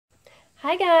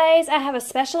Hi guys, I have a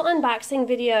special unboxing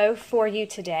video for you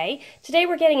today. Today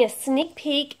we're getting a sneak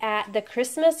peek at the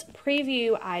Christmas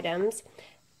preview items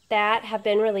that have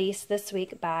been released this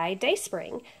week by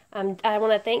DaySpring. I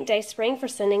want to thank DaySpring for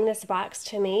sending this box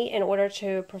to me in order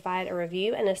to provide a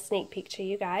review and a sneak peek to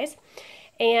you guys.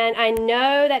 And I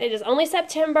know that it is only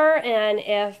September, and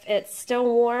if it's still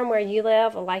warm where you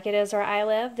live, like it is where I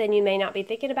live, then you may not be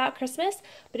thinking about Christmas.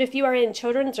 But if you are in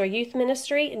children's or youth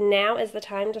ministry, now is the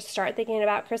time to start thinking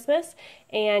about Christmas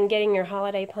and getting your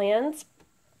holiday plans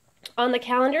on the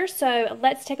calendar. So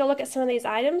let's take a look at some of these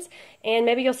items, and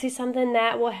maybe you'll see something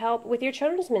that will help with your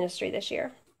children's ministry this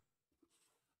year.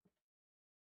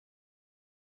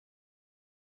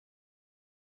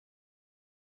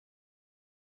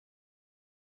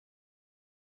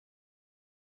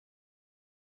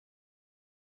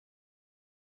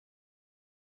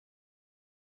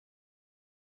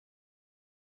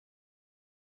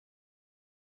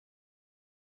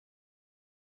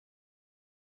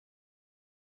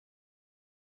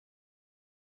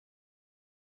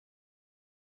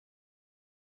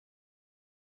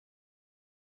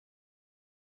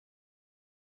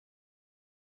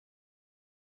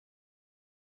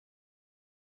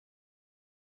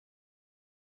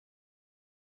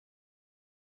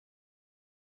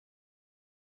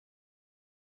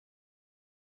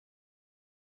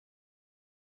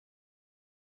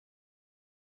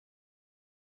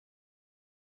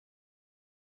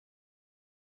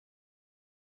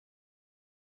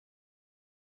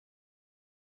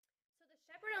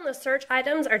 Shepherd on the Search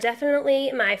items are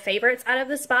definitely my favorites out of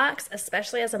this box,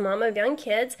 especially as a mom of young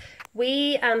kids.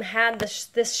 We had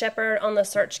this Shepherd on the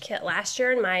Search kit last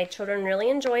year, and my children really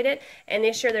enjoyed it. And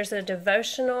this year there's a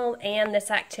devotional and this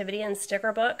activity and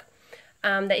sticker book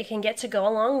that you can get to go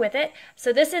along with it.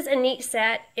 So this is a neat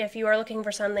set if you are looking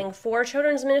for something for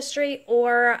children's ministry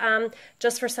or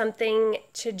just for something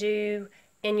to do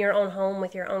in your own home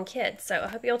with your own kids. So I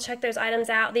hope you'll check those items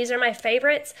out. These are my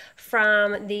favorites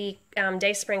from the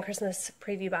DaySpring Christmas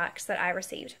preview box that I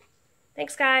received.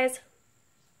 Thanks, guys.